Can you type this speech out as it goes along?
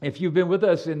If you've been with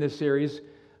us in this series,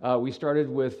 we started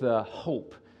with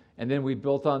hope, and then we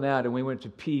built on that, and we went to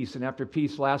peace. And after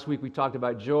peace, last week we talked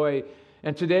about joy.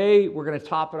 And today we're going to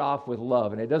top it off with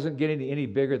love, and it doesn't get any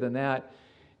bigger than that.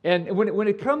 And when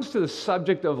it comes to the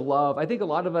subject of love, I think a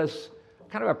lot of us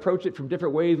kind of approach it from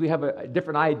different ways. We have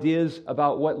different ideas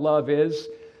about what love is.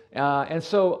 And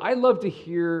so I love to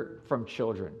hear from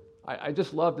children. I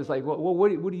just love this, like, well,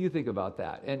 what do you think about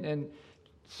that? And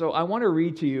so I want to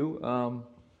read to you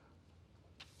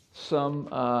some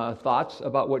thoughts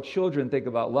about what children think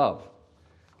about love.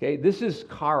 Okay, this is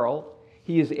Carl.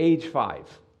 He is age 5.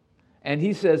 And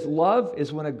he says, love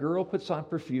is when a girl puts on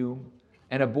perfume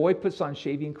and a boy puts on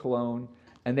shaving cologne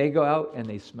and they go out and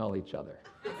they smell each other.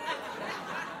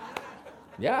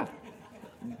 Yeah.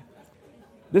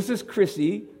 This is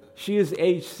Chrissy. She is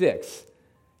age 6.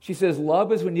 She says,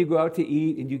 love is when you go out to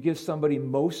eat and you give somebody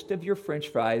most of your French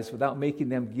fries without making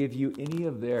them give you any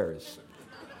of theirs.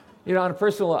 You know, on a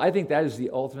personal level, I think that is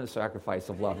the ultimate sacrifice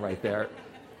of love right there.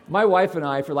 My wife and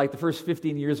I, for like the first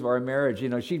 15 years of our marriage, you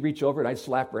know, she'd reach over and I'd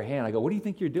slap her hand. I go, what do you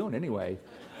think you're doing anyway?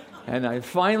 And I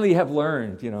finally have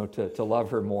learned, you know, to love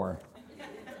her more.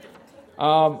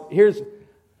 Here's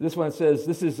this one. It says,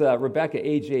 this is Rebecca,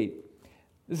 age 8.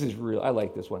 This is real. I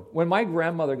like this one. When my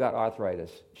grandmother got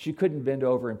arthritis, she couldn't bend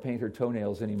over and paint her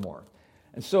toenails anymore.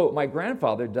 And so my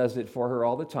grandfather does it for her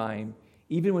all the time,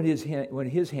 even when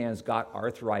his hands got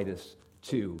arthritis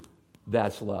too.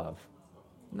 That's love.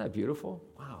 Isn't that beautiful?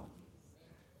 Wow.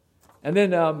 And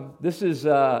then this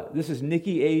is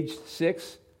Nikki, age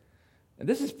 6. And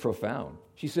this is profound.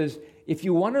 She says, if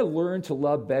you want to learn to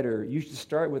love better, you should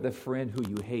start with a friend who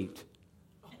you hate.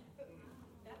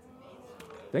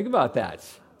 Think about that.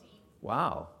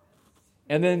 Wow.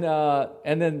 And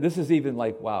then this is even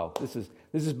like, wow. This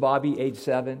is Bobby, age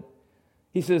 7.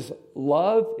 He says,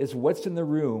 love is what's in the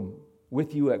room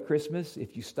with you at Christmas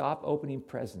if you stop opening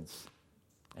presents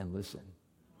and listen.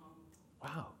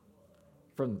 Wow.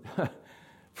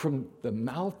 From the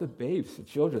mouth of babes to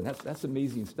children. That's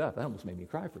amazing stuff. That almost made me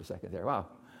cry for a second there. Wow.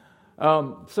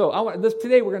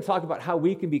 Today we're going to talk about how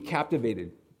we can be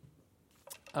captivated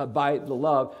by the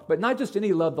love, but not just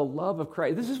any love, the love of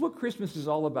Christ. This is what Christmas is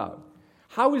all about.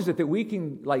 How is it that we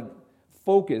can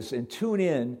focus and tune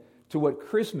in to what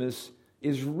Christmas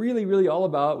is really, really all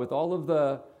about, with all of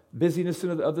the busyness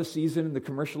of the season and the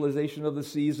commercialization of the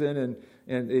season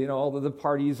and you know, all of the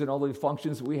parties and all the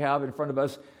functions that we have in front of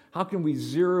us? How can we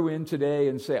zero in today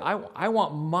and say, I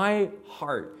want my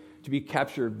heart to be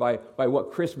captured by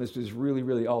what Christmas is really,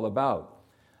 really all about?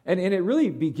 And it really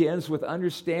begins with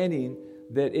understanding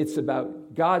that it's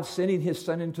about God sending His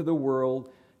Son into the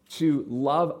world to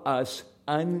love us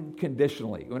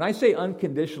unconditionally. When I say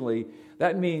unconditionally,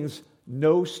 that means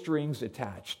no strings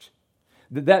attached.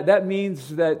 That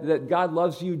means that God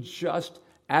loves you just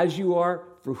as you are,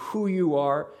 for who you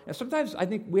are. And sometimes I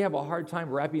think we have a hard time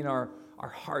wrapping our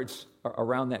hearts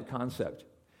around that concept.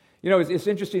 You know, it's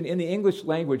interesting. In the English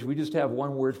language, we just have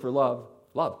one word for love,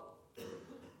 love.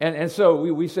 And so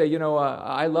we say, you know,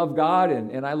 I love God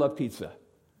and I love pizza.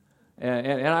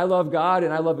 And I love God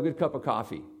and I love a good cup of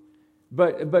coffee.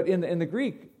 But in the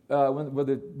Greek, when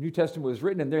the New Testament was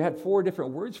written, and they had 4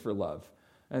 different words for love.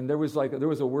 And there was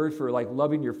a word for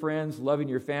loving your friends, loving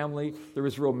your family. There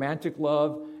was romantic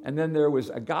love, and then there was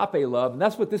agape love. And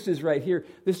that's what this is right here.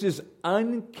 This is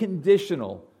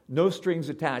unconditional, no strings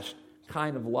attached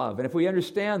kind of love. And if we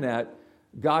understand that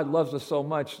God loves us so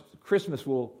much, Christmas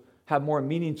will have more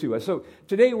meaning to us. So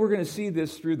today we're going to see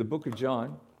this through the book of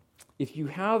John. If you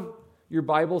have your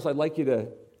Bibles, I'd like you to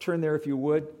turn there if you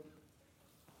would.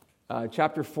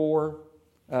 Chapter 4,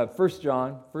 1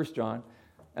 John.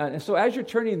 And so as you're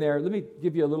turning there, let me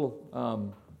give you a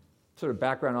little sort of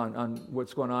background on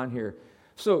what's going on here.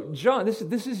 So John,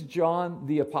 this is John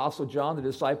the Apostle, John the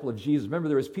disciple of Jesus. Remember,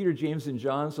 there was Peter, James, and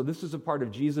John, so this is a part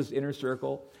of Jesus' inner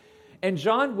circle. And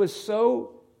John was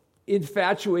so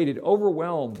infatuated,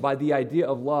 overwhelmed by the idea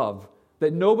of love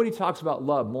that nobody talks about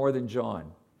love more than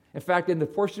John. In fact, in the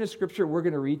portion of Scripture we're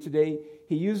going to read today,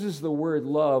 he uses the word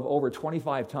love over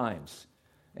 25 times.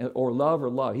 Or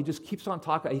love. He just keeps on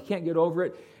talking. He can't get over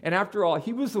it. And after all,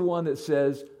 he was the one that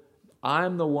says,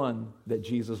 I'm the one that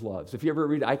Jesus loves. If you ever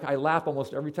read it, I laugh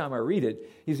almost every time I read it.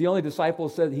 He's the only disciple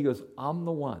who said, he goes, I'm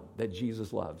the one that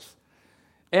Jesus loves.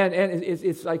 And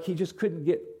it's like he just couldn't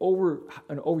get over.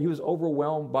 He was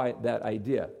overwhelmed by that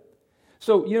idea.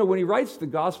 So, you know, when he writes the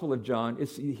Gospel of John,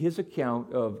 it's his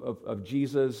account of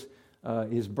Jesus,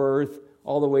 his birth,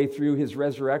 all the way through his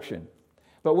resurrection.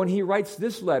 But when he writes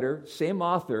this letter, same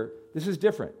author, this is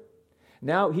different.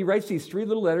 Now he writes these 3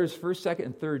 little letters, 1st, 2nd,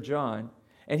 and 3rd John,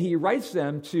 And he writes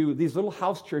them to these little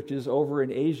house churches over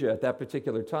in Asia at that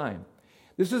particular time.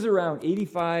 This is around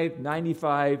 85,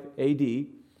 95 AD,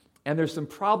 and there's some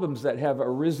problems that have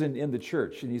arisen in the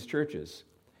church, in these churches.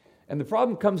 And the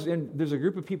problem comes in, there's a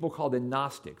group of people called the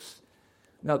Gnostics.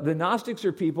 Now, the Gnostics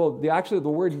are people, the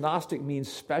word Gnostic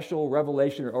means special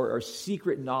revelation or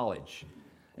secret knowledge.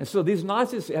 And so these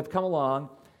Gnostics have come along,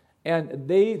 and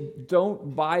they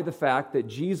don't buy the fact that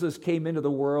Jesus came into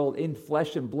the world in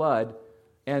flesh and blood,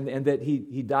 and that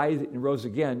he died and rose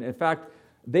again. In fact,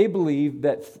 they believe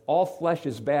that all flesh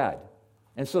is bad.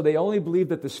 And so they only believe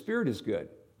that the Spirit is good.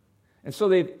 And so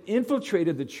they've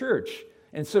infiltrated the church.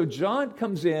 And so John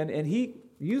comes in and he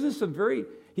uses a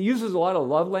lot of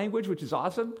love language, which is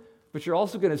awesome, but you're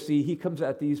also going to see he comes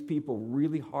at these people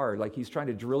really hard, like he's trying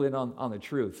to drill in on the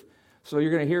truth. So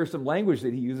you're going to hear some language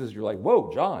that he uses. You're like,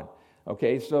 whoa, John.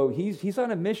 Okay, so he's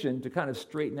on a mission to kind of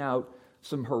straighten out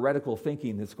some heretical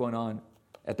thinking that's going on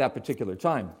at that particular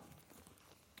time.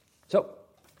 So,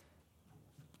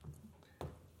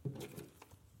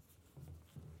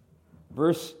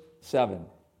 verse 7.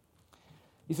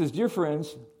 He says, "Dear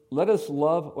friends, let us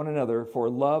love one another, for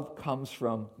love comes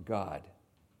from God.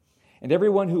 And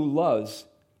everyone who loves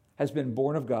has been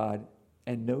born of God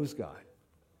and knows God.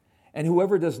 And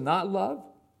whoever does not love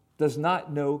does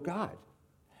not know God,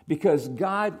 because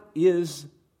God is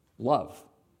love.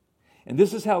 And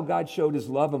this is how God showed his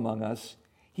love among us.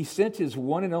 He sent his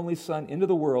one and only Son into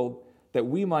the world that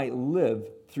we might live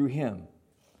through him.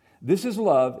 This is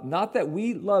love, not that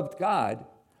we loved God,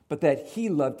 but that he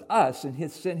loved us and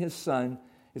sent his Son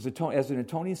as an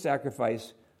atoning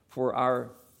sacrifice for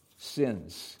our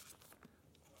sins."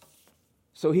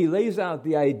 So he lays out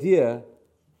the idea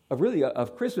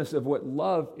of Christmas, of what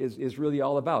love is really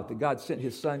all about, that God sent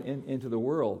his Son into the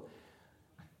world.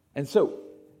 And so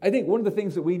I think one of the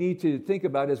things that we need to think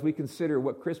about as we consider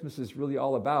what Christmas is really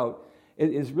all about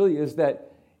is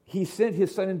that he sent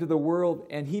his Son into the world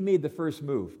and he made the first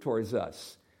move towards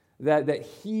us, that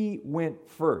he went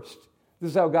first. This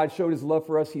is how God showed his love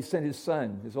for us. He sent his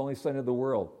Son, his only Son, into the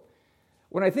world.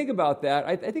 When I think about that,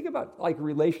 I think about like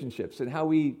relationships and how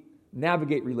we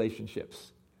navigate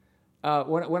relationships.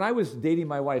 When I was dating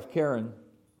my wife, Karen,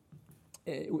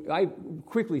 I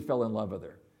quickly fell in love with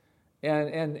her.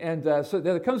 And so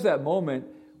there comes that moment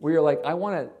where you're like, I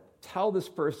want to tell this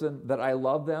person that I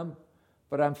love them,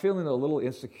 but I'm feeling a little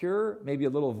insecure, maybe a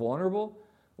little vulnerable.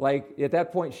 Like at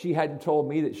that point, she hadn't told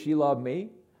me that she loved me.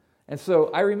 And so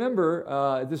I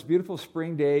remember this beautiful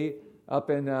spring day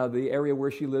up in the area where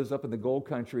she lives, up in the Gold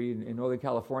Country in Northern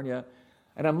California.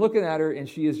 And I'm looking at her, and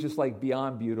she is just like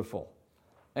beyond beautiful.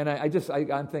 And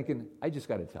I'm thinking, I just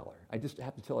got to tell her. I just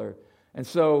have to tell her. And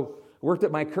so worked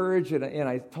up my courage, and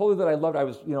I told her that I loved her. I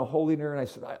was, holding her, and I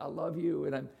said, I love you.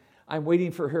 And I'm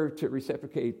waiting for her to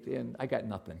reciprocate, and I got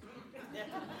nothing.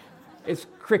 It's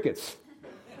crickets.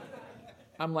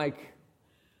 I'm like,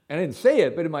 and I didn't say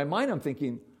it, but in my mind I'm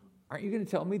thinking, aren't you going to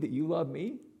tell me that you love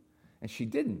me? And she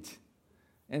didn't.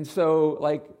 And so,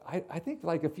 I think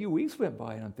a few weeks went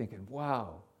by, and I'm thinking,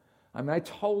 wow. I mean, I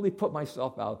totally put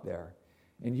myself out there,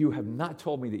 and you have not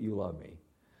told me that you love me.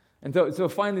 And so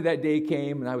finally that day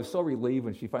came, and I was so relieved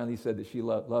when she finally said that she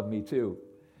loved me too.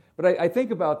 But I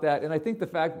think about that, and I think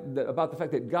about the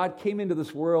fact that God came into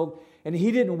this world, and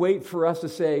he didn't wait for us to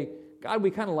say, God,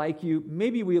 we kind of like you.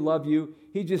 Maybe we love you.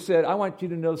 He just said, I want you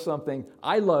to know something.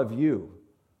 I love you,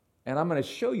 and I'm going to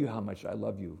show you how much I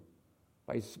love you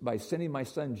by sending my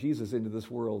Son Jesus into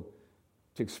this world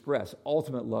to express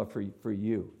ultimate love for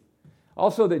you.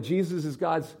 Also, that Jesus is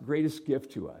God's greatest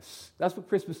gift to us. That's what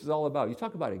Christmas is all about. You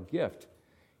talk about a gift.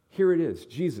 Here it is,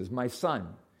 Jesus, my Son,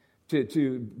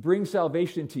 to bring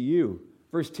salvation to you.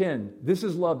 Verse 10, this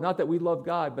is love, not that we love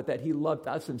God, but that he loved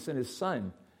us and sent his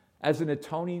Son as an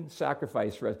atoning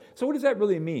sacrifice for us. So what does that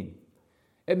really mean?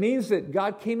 It means that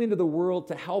God came into the world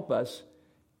to help us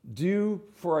do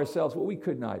for ourselves what we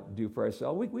could not do for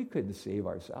ourselves. We couldn't save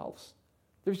ourselves.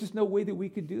 There's just no way that we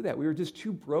could do that. We were just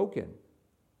too broken.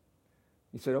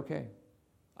 He said, okay,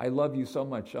 I love you so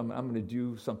much. I'm going to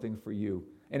do something for you.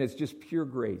 And it's just pure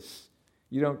grace.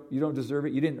 You don't deserve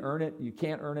it. You didn't earn it. You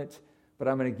can't earn it. But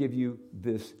I'm going to give you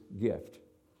this gift.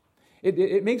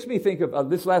 It makes me think of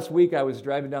this last week. I was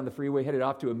driving down the freeway, headed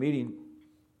off to a meeting.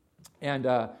 And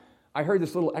I heard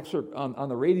this little excerpt on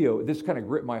the radio. This kind of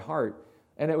gripped my heart.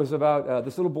 And it was about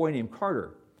this little boy named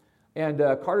Carter. And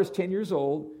Carter's 10 years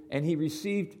old. And he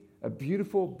received a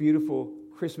beautiful, beautiful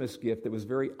Christmas gift that was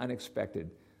very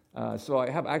unexpected. So I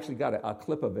have actually got a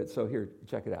clip of it. So here,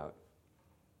 check it out.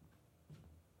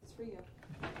 It's for you.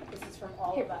 This is from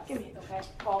all of us. Give me. Okay?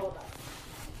 All of us.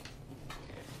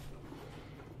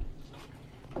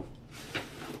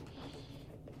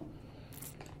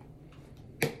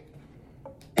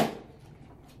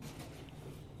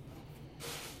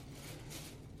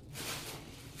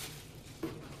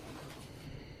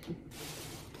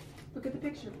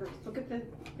 Look at the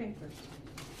thing first.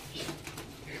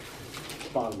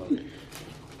 Spotlight.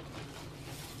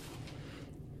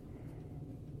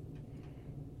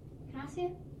 Can I see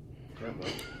it?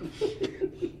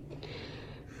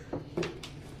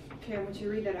 Okay, I want you to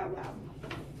read that out loud.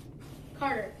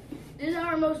 Carter, this is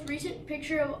our most recent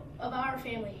picture of our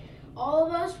family. All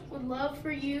of us would love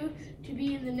for you to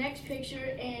be in the next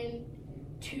picture and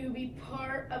to be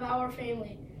part of our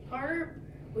family. Carter,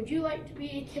 would you like to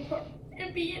be a part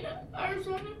and be in our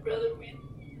son and brother with?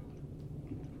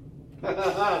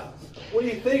 What do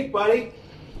you think, buddy?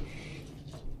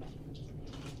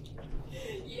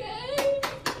 Yay!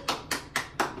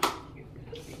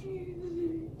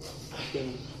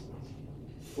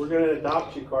 We're going to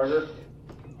adopt you, Carter.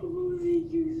 Oh,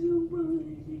 thank you so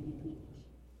much.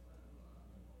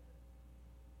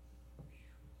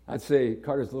 I'd say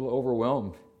Carter's a little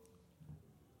overwhelmed.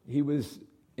 He was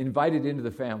invited into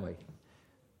the family.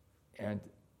 And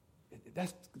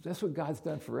that's what God's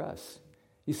done for us.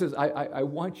 He says, I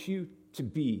want you to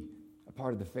be a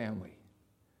part of the family.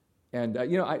 And,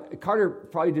 Carter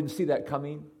probably didn't see that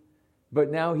coming, but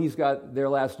now he's got their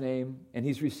last name, and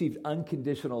he's received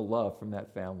unconditional love from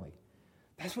that family.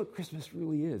 That's what Christmas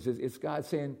really is. It's God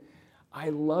saying, I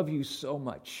love you so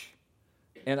much,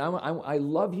 and I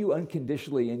love you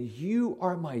unconditionally, and you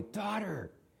are my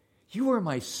daughter. You are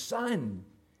my son.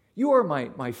 You are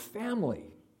my family.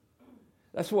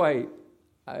 That's why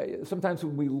sometimes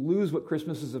when we lose what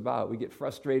Christmas is about, we get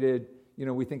frustrated.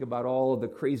 We think about all of the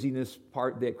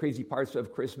the crazy parts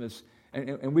of Christmas,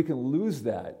 and we can lose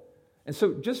that. And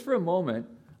so just for a moment,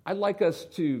 I'd like us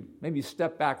to maybe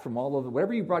step back from all of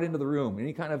whatever you brought into the room,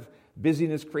 any kind of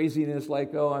busyness, craziness,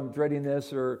 like, oh, I'm dreading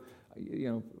this, or,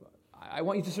 I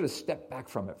want you to sort of step back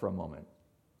from it for a moment.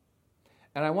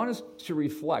 And I want us to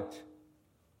reflect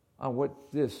on what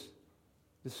this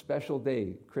special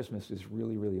day, Christmas, is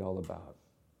really, really all about.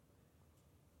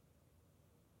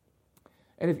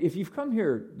 And if you've come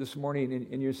here this morning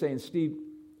and you're saying, Steve,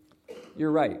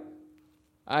 you're right.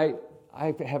 I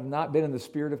have not been in the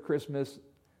spirit of Christmas.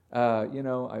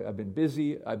 I've been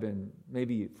busy. I've been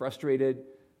maybe frustrated.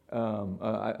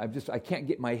 I can't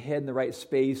get my head in the right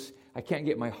space. I can't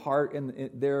get my heart in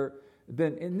there.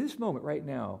 Then in this moment right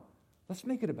now, let's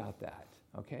make it about that,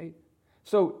 okay?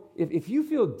 So if you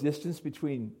feel distance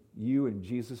between you and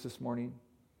Jesus this morning,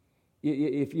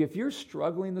 if you're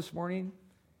struggling this morning,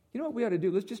 you know what we ought to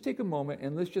do? Let's just take a moment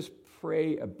and let's just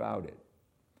pray about it.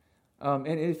 And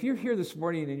if you're here this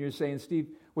morning and you're saying, Steve,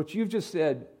 what you've just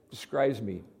said describes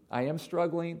me. I am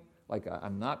struggling. Like,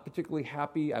 I'm not particularly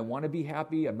happy. I want to be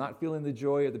happy. I'm not feeling the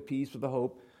joy or the peace or the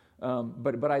hope.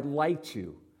 But I'd like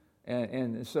to.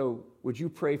 And so would you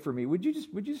pray for me? Would you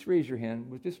just raise your hand?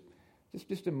 With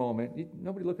just a moment.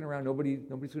 Nobody looking around. Nobody's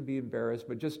going to be embarrassed.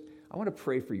 But I want to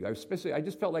pray for you. I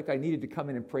just felt like I needed to come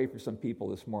in and pray for some people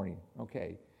this morning.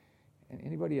 Okay. And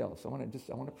anybody else? I want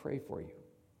to pray for you.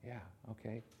 Yeah.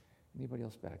 Okay. Anybody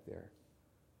else back there?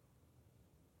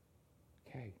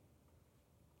 Okay.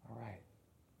 All right.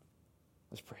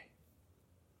 Let's pray.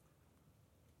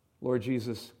 Lord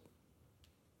Jesus,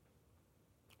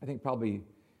 I think probably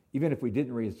even if we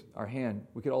didn't raise our hand,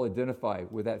 we could all identify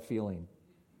with that feeling.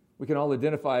 We can all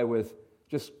identify with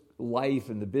just life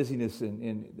and the busyness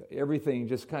and everything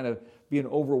just kind of being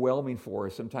overwhelming for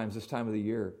us sometimes this time of the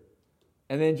year.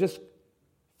 And then just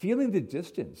feeling the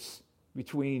distance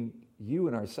between you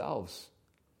and ourselves,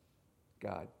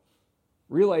 God.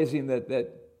 Realizing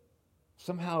that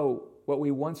somehow what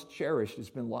we once cherished has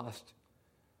been lost.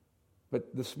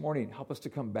 But this morning, help us to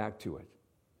come back to it.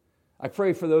 I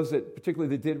pray for those that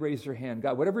particularly that did raise their hand.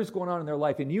 God, whatever is going on in their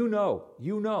life, and you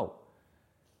know.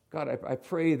 God, I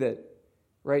pray that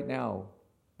right now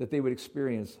that they would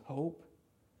experience hope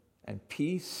and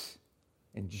peace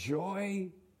and joy,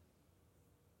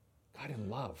 God, and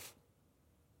love.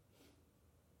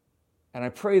 And I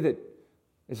pray that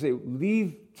as they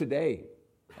leave today,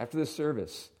 after this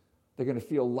service, they're going to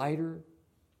feel lighter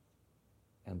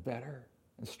and better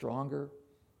and stronger.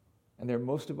 And they're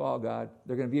most of all, God,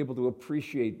 they're going to be able to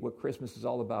appreciate what Christmas is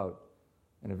all about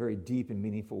in a very deep and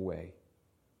meaningful way.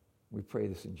 We pray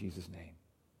this in Jesus' name.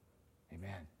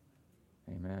 Amen.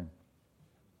 Amen.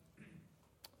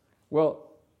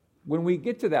 Well, when we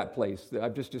get to that place that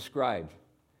I've just described,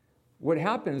 what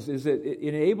happens is that it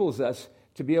enables us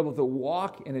to be able to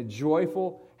walk in a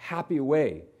joyful, happy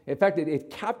way. In fact, it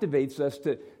captivates us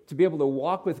to be able to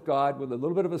walk with God with a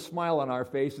little bit of a smile on our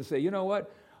face and say, you know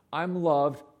what? I'm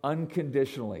loved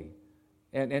unconditionally.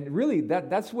 And really,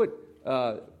 that's what,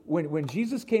 when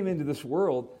Jesus came into this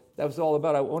world, that was all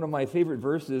about. One of my favorite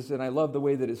verses, and I love the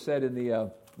way that it's said in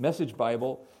the Message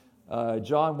Bible,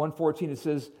 John 1:14, it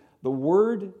says, the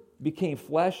Word became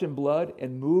flesh and blood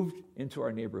and moved into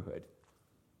our neighborhood.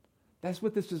 That's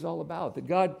what this is all about. That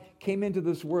God came into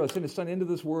this world, sent His Son into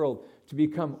this world to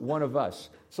become one of us.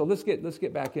 So let's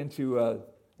get back into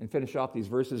and finish off these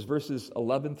verses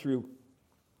 11 through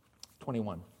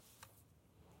 21.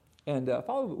 And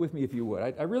follow with me if you would.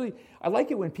 I like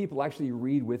it when people actually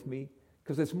read with me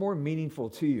because it's more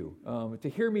meaningful to you. To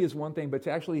hear me is one thing, but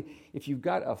to actually, if you've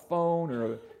got a phone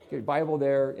or a Bible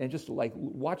there, and just like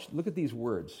look at these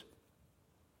words.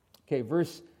 Okay,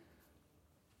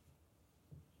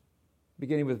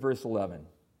 beginning with verse 11.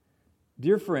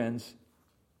 Dear friends,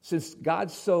 since God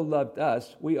so loved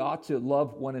us, we ought to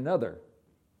love one another.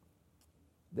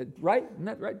 Right? Isn't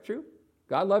that right? True?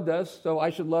 God loved us, so I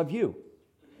should love you.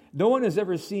 No one has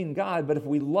ever seen God, but if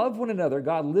we love one another,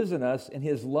 God lives in us, and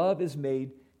His love is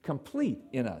made complete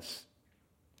in us.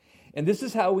 And this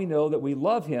is how we know that we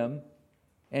love Him,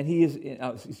 and He is,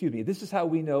 this is how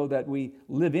we know that we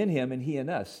live in Him and He in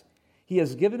us. He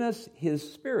has given us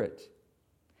His Spirit.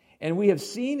 And we have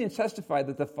seen and testified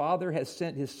that the Father has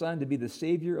sent His Son to be the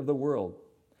Savior of the world.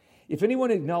 If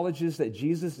anyone acknowledges that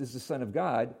Jesus is the Son of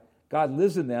God, God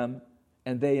lives in them,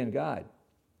 and they in God.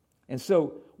 And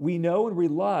so we know and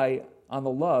rely on the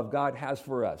love God has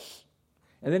for us.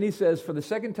 And then he says, for the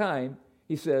second time,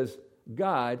 he says,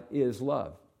 God is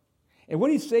love. And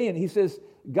what he's saying, he says,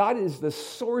 God is the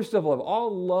source of love.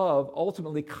 All love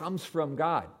ultimately comes from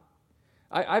God.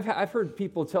 I've heard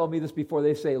people tell me this before.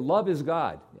 They say, love is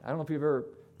God. I don't know if you've ever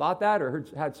thought that or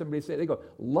had somebody say it. They go,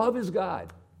 love is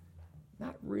God.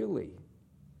 Not really.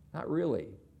 Not really.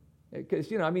 Because,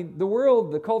 the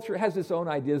world, the culture has its own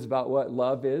ideas about what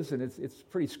love is, and it's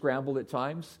pretty scrambled at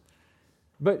times.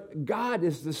 But God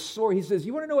is the source. He says,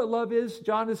 you want to know what love is?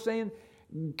 John is saying,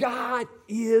 God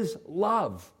is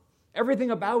love.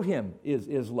 Everything about Him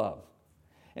is love.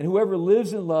 And whoever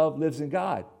lives in love lives in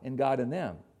God, and God in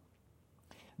them.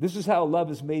 This is how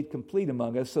love is made complete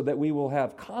among us, so that we will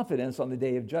have confidence on the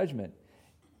day of judgment.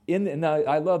 Now,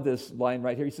 I love this line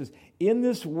right here. He says, in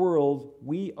this world,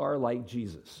 we are like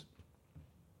Jesus.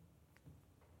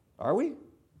 Are we?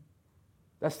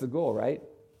 That's the goal, right?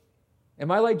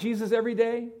 Am I like Jesus every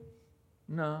day?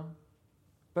 No.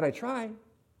 But I try.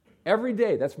 Every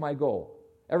day, that's my goal.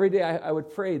 Every day I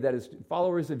would pray that as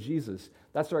followers of Jesus,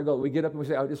 that's our goal. We get up and we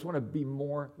say, I just want to be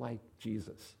more like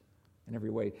Jesus in every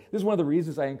way. This is one of the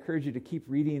reasons I encourage you to keep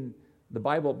reading the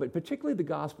Bible, but particularly the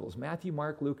Gospels, Matthew,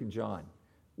 Mark, Luke, and John.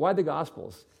 Why the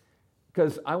Gospels?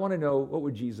 Because I want to know, what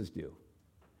would Jesus do?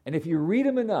 And if you read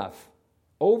them enough,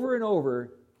 over and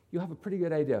over, you'll have a pretty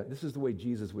good idea. This is the way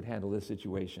Jesus would handle this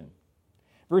situation.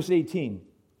 Verse 18,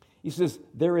 he says,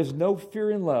 there is no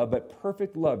fear in love, but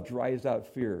perfect love drives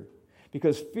out fear,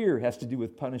 because fear has to do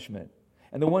with punishment.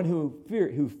 And the one who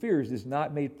fears is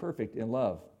not made perfect in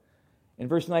love. In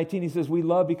verse 19, he says, we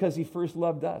love because He first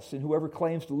loved us, and whoever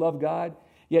claims to love God,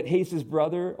 yet hates his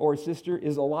brother or sister,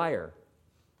 is a liar.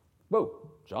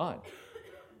 Whoa, John.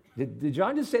 Did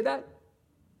John just say that?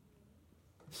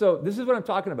 So this is what I'm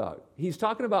talking about. He's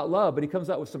talking about love, but he comes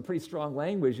out with some pretty strong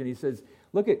language, and he says,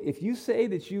 look, if you say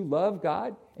that you love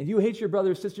God and you hate your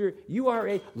brother or sister, you are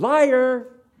a liar.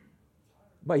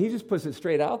 But he just puts it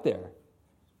straight out there.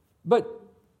 But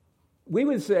we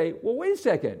would say, well, wait a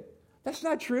second. That's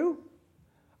not true.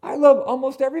 I love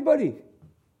almost everybody,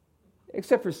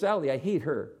 except for Sally. I hate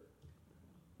her.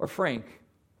 Or Frank.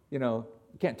 You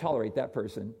can't tolerate that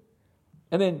person.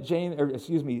 And then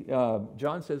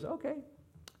John says, okay,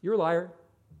 you're a liar.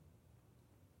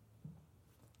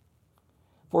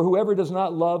 For whoever does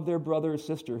not love their brother or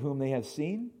sister whom they have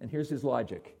seen, and here's his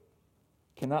logic,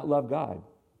 cannot love God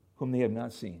whom they have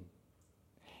not seen.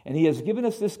 And He has given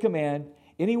us this command,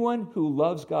 anyone who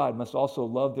loves God must also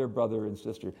love their brother and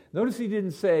sister. Notice he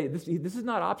didn't say, this is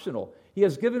not optional. He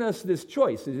has given us this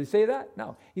choice. Did he say that?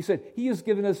 No. He said, He has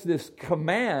given us this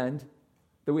command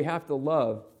that we have to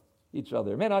love each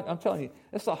other. Man, I'm telling you,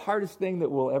 that's the hardest thing that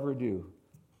we'll ever do,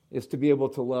 is to be able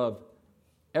to love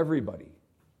everybody.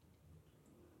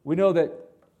 We know that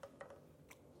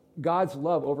God's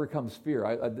love overcomes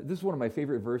fear. This is one of my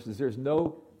favorite verses. There's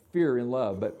no fear in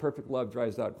love, but perfect love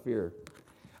drives out fear.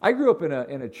 I grew up in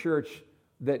a church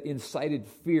that incited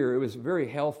fear. It was very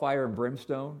hellfire and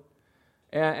brimstone.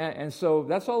 And so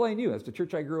that's all I knew. That's the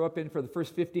church I grew up in for the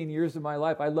first 15 years of my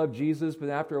life. I loved Jesus, but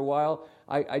after a while,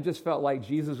 I just felt like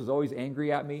Jesus was always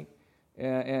angry at me.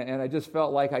 And I just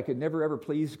felt like I could never, ever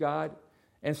please God.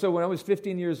 And so when I was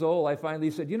 15 years old, I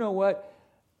finally said, you know what?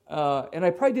 And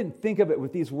I probably didn't think of it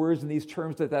with these words and these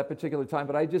terms at that particular time,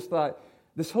 but I just thought,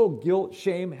 this whole guilt,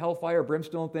 shame, hellfire,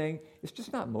 brimstone thing, it's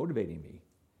just not motivating me.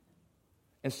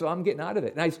 And so I'm getting out of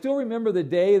it. And I still remember the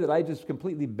day that I just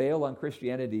completely bailed on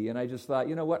Christianity, and I just thought,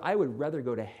 you know what, I would rather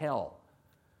go to hell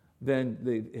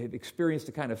than experience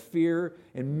the kind of fear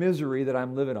and misery that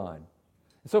I'm living on.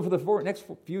 And so for the next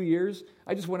few years,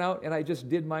 I just went out and I just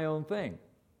did my own thing.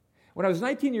 When I was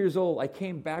 19 years old, I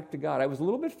came back to God. I was a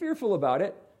little bit fearful about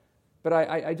it, but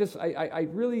I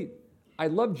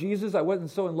loved Jesus. I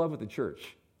wasn't so in love with the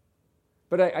church.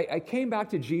 But I came back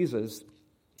to Jesus,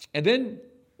 and then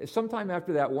sometime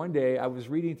after that, one day, I was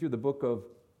reading through the book of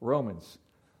Romans,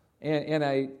 and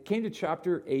I came to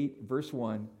chapter 8, verse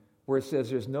 1, where it says,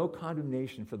 there's no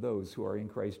condemnation for those who are in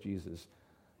Christ Jesus.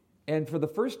 And for the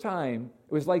first time,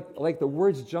 it was like the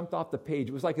words jumped off the page.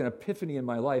 It was like an epiphany in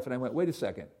my life, and I went, wait a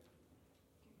second.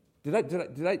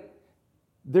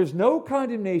 There's no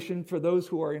condemnation for those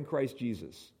who are in Christ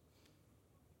Jesus.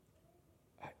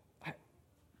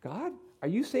 God, are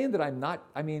you saying that I'm not,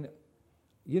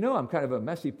 I'm kind of a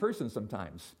messy person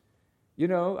sometimes. I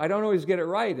don't always get it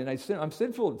right, and I'm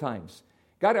sinful at times.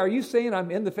 God, are you saying I'm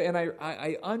in the faith? And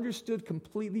I understood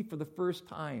completely for the first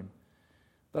time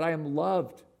that I am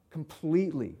loved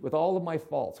completely with all of my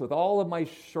faults, with all of my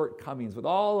shortcomings, with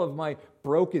all of my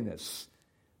brokenness,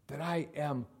 that I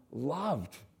am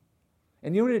loved.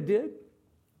 And you know what it did?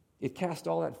 It cast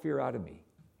all that fear out of me.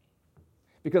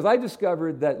 Because I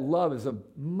discovered that love is a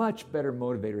much better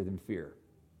motivator than fear.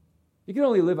 You can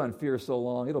only live on fear so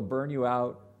long. It'll burn you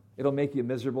out. It'll make you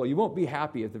miserable. You won't be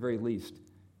happy at the very least.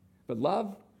 But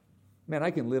love, man,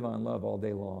 I can live on love all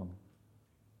day long.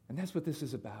 And that's what this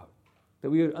is about. That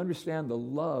we would understand the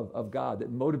love of God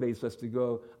that motivates us to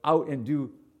go out and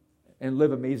do and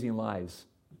live amazing lives.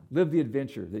 Live the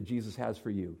adventure that Jesus has for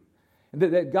you. And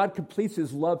that God completes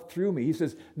his love through me. He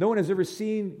says, no one has ever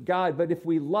seen God, but if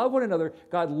we love one another,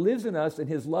 God lives in us and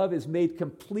his love is made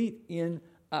complete in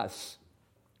us.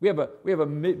 We have a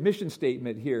mission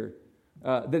statement here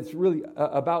that's really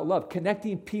about love,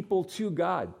 connecting people to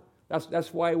God.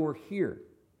 That's why we're here,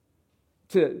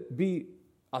 to be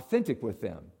authentic with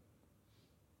them,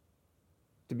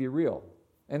 to be real.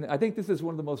 And I think this is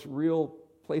one of the most real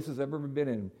places I've ever been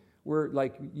in, where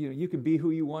you can be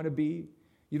who you want to be.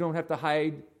 You don't have to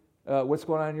hide what's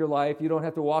going on in your life. You don't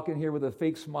have to walk in here with a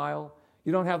fake smile.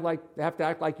 You don't have to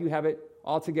act like you have it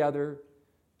all together.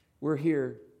 We're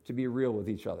here to be real with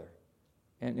each other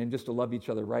and just to love each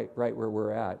other right where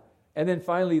we're at. And then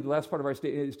finally, the last part of our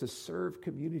statement is to serve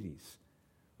communities.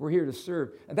 We're here to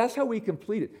serve. And that's how we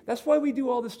complete it. That's why we do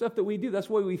all the stuff that we do. That's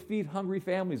why we feed hungry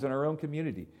families in our own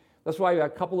community. That's why a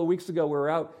couple of weeks ago we were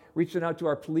out reaching out to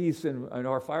our police and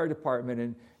our fire department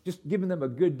and just giving them a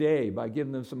good day by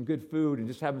giving them some good food and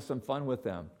just having some fun with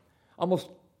them. Almost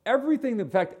everything, in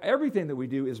fact, everything that we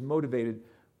do is motivated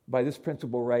by this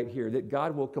principle right here, that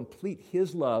God will complete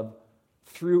his love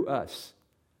through us,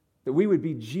 that we would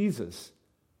be Jesus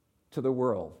to the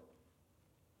world.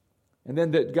 And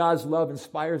then that God's love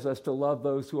inspires us to love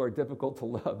those who are difficult to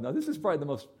love. Now, this is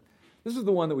probably this is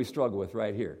the one that we struggle with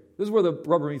right here. This is where the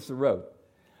rubber meets the road.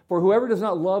 For whoever does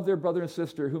not love their brother and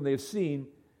sister whom they have seen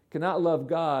cannot love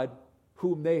God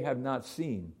whom they have not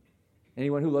seen.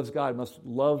 Anyone who loves God must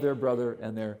love their brother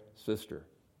and their sister.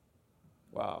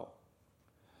 Wow.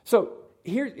 So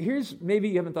here's, maybe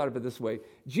you haven't thought of it this way.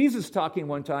 Jesus talking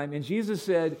one time, and Jesus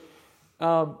said,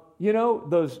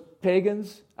 those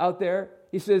pagans out there,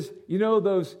 he says,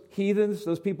 those heathens,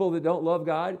 those people that don't love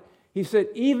God, he said,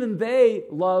 even they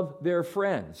love their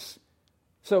friends.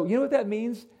 So you know what that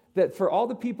means? That for all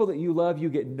the people that you love, you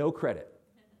get no credit.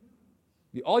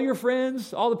 All your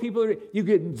friends, all the people, you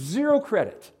get zero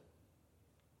credit.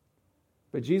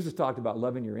 But Jesus talked about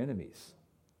loving your enemies.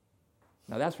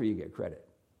 Now that's where you get credit.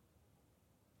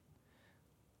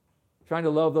 Trying to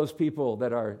love those people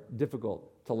that are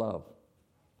difficult to love.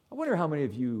 I wonder how many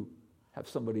of you have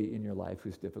somebody in your life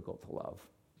who's difficult to love.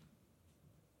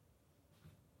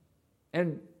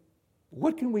 And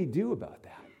what can we do about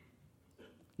that?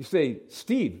 You say,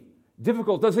 Steve,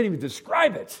 difficult doesn't even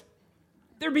describe it.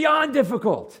 They're beyond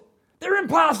difficult. They're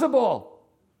impossible.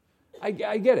 I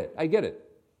get it.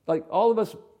 Like all of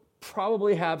us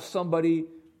probably have somebody,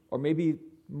 or maybe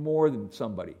more than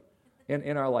somebody,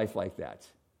 in our life like that.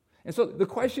 And so the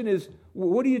question is,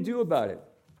 what do you do about it?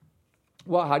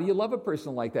 Well, how do you love a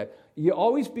person like that? You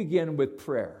always begin with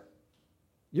prayer.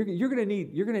 You're going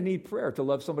to need prayer to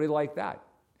love somebody like that.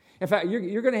 In fact,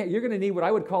 you're going to need what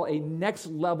I would call a next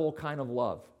level kind of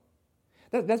love.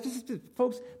 That's just,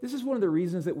 folks, this is one of the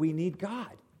reasons that we need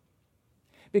God.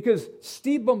 Because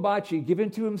Steve Bombachi, given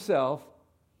to himself,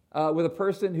 with a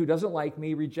person who doesn't like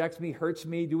me, rejects me, hurts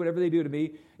me, do whatever they do to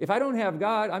me, if I don't have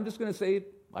God, I'm just going to say,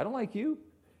 I don't like you.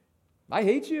 I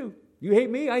hate you. You hate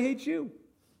me, I hate you.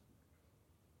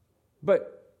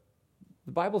 But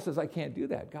the Bible says I can't do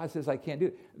that. God says I can't do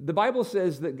it. The Bible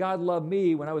says that God loved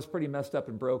me when I was pretty messed up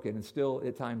and broken, and still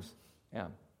at times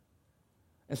am.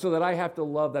 And so that I have to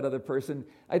love that other person.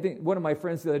 I think one of my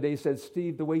friends the other day said,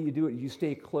 Steve, the way you do it, you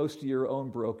stay close to your own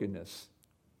brokenness.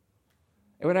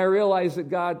 And when I realize that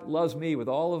God loves me with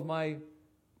all of my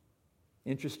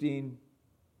interesting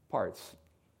parts,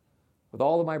 with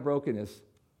all of my brokenness,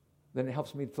 then it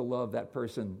helps me to love that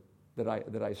person that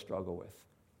I struggle with.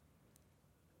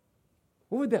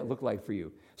 What would that look like for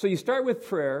you? So you start with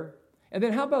prayer, and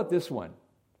then how about this one?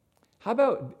 How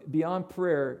about beyond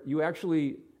prayer, you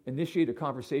actually initiate a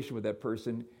conversation with that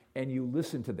person and you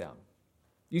listen to them.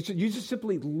 You just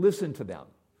simply listen to them.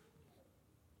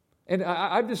 And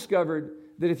I've discovered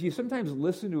that if you sometimes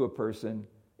listen to a person,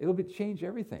 it'll change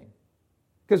everything.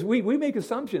 Because we make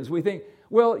assumptions. We think,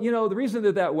 well, the reason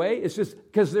they're that way is just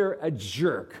because they're a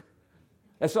jerk.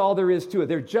 That's all there is to it.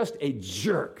 They're just a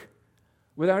jerk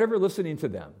without ever listening to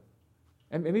them.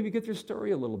 And maybe get their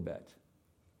story a little bit.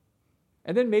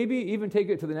 And then maybe even take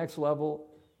it to the next level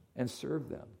and serve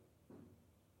them.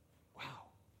 Wow.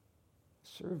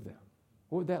 Serve them.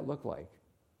 What would that look like?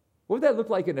 What would that look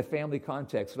like in a family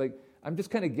context? Like, I'm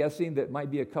just kind of guessing that might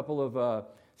be a couple of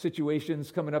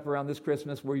situations coming up around this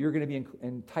Christmas where you're going to be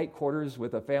in tight quarters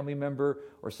with a family member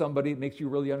or somebody that makes you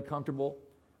really uncomfortable.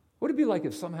 What would it be like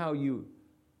if somehow you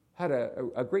had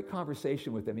a great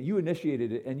conversation with them and you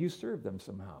initiated it and you served them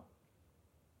somehow?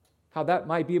 How that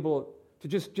might be able to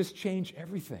just change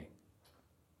everything.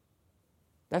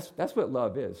 That's what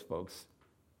love is, folks.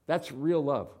 That's real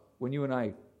love when you and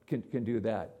I can do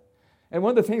that. And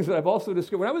one of the things that I've also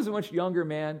discovered, when I was a much younger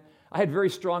man, I had very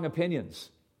strong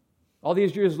opinions. All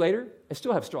these years later, I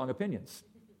still have strong opinions.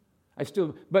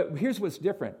 But here's what's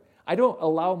different. I don't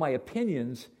allow my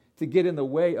opinions to get in the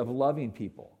way of loving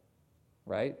people,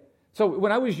 right? So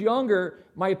when I was younger,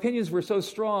 my opinions were so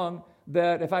strong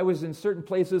that if I was in certain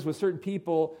places with certain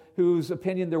people whose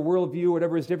opinion, their worldview,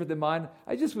 whatever is different than mine,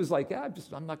 I just was like,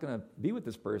 I'm not going to be with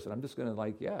this person. I'm just going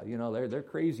to they're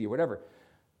crazy or whatever.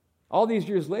 All these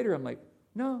years later, I'm like,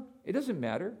 no, it doesn't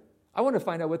matter. I want to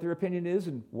find out what their opinion is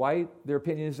and why their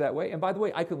opinion is that way. And by the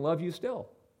way, I can love you still.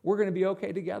 We're going to be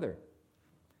okay together.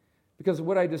 Because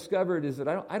what I discovered is that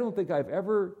I don't think I've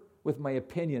ever, with my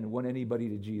opinion, won anybody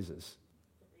to Jesus.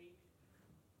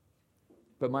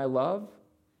 But my love,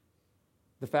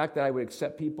 the fact that I would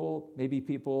accept people, maybe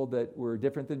people that were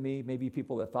different than me, maybe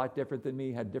people that thought different than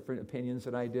me, had different opinions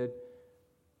than I did,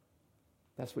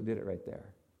 that's what did it right there.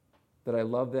 That I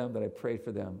loved them, that I prayed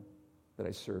for them, that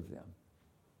I served them.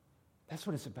 That's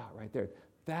what it's about right there.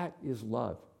 That is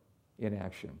love in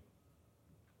action.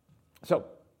 So,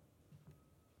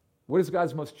 what is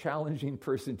God's most challenging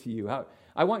person to you?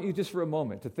 I want you just for a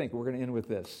moment to think. We're going to end with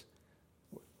this.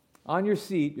 On your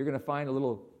seat, you're going to find a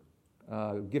little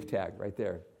gift tag right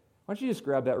there. Why don't you just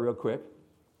grab that real quick?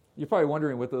 You're probably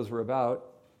wondering what those were about.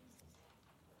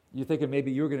 You're thinking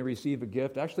maybe you were going to receive a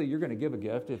gift. Actually, you're going to give a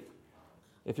gift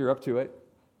if you're up to it.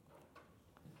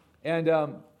 And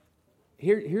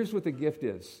here's what the gift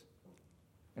is.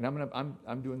 And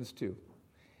I'm doing this too.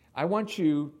 I want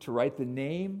you to write the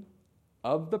name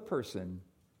of the person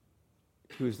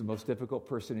who is the most difficult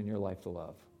person in your life to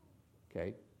love.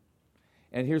 Okay?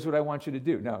 And here's what I want you to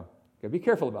do. Now, be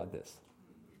careful about this.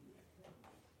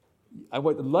 I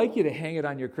would like you to hang it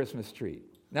on your Christmas tree.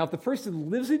 Now, if the person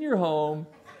lives in your home,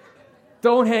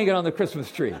 don't hang it on the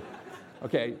Christmas tree.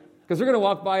 Okay? Because they're going to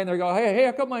walk by and they're going, hey,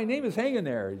 how come my name is hanging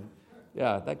there?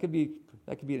 Yeah, that could be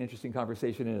an interesting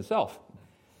conversation in itself.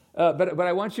 But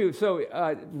I want you,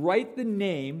 write the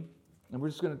name, and we're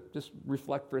just going to just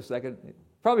reflect for a second.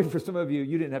 Probably for some of you,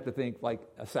 you didn't have to think like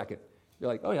a second. You're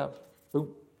like, oh yeah,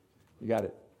 boom, you got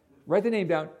it. Write the name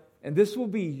down, and this will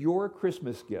be your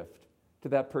Christmas gift to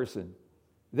that person,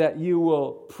 that you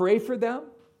will pray for them,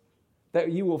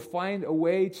 that you will find a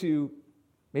way to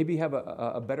maybe have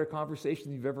a better conversation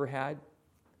than you've ever had.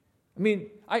 I mean,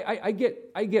 I get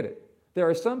it. There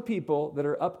are some people that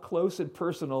are up close and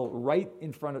personal right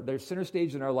in front of, they're center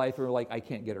stage in our life, and we're like, I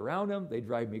can't get around them. They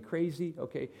drive me crazy.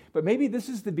 Okay. But maybe this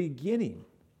is the beginning.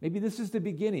 Maybe this is the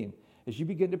beginning as you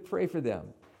begin to pray for them,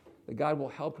 that God will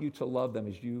help you to love them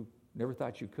as you never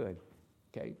thought you could.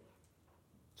 Okay.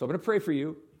 So I'm going to pray for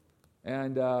you,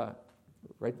 and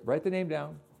write the name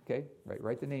down. Okay.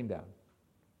 Write the name down.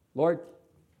 Lord,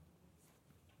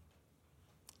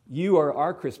 you are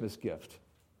our Christmas gift.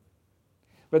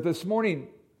 But this morning,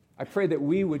 I pray that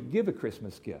we would give a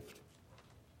Christmas gift,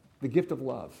 the gift of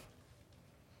love.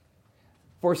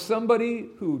 For somebody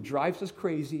who drives us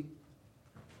crazy,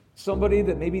 somebody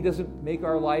that maybe doesn't make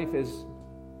our life as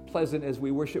pleasant as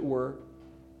we wish it were,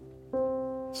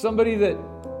 somebody that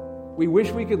We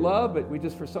wish we could love, but we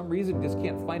just, for some reason, just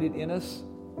can't find it in us.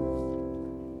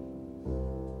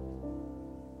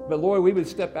 But Lord, we would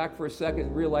step back for a second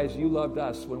and realize you loved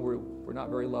us when we're not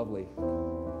very lovely,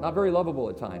 not very lovable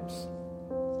at times.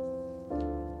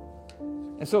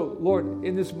 And so, Lord,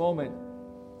 in this moment,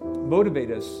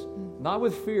 motivate us, not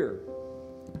with fear,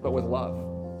 but with love.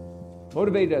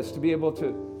 Motivate us to be able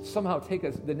to somehow take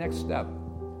us the next step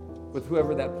with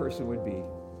whoever that person would be.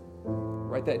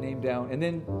 Write that name down, and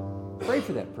then pray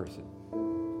for that person.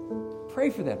 Pray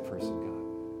for that person,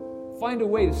 God. Find a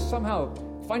way to somehow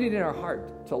find it in our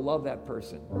heart to love that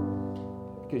person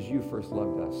because you first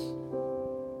loved us.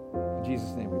 In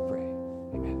Jesus' name we pray.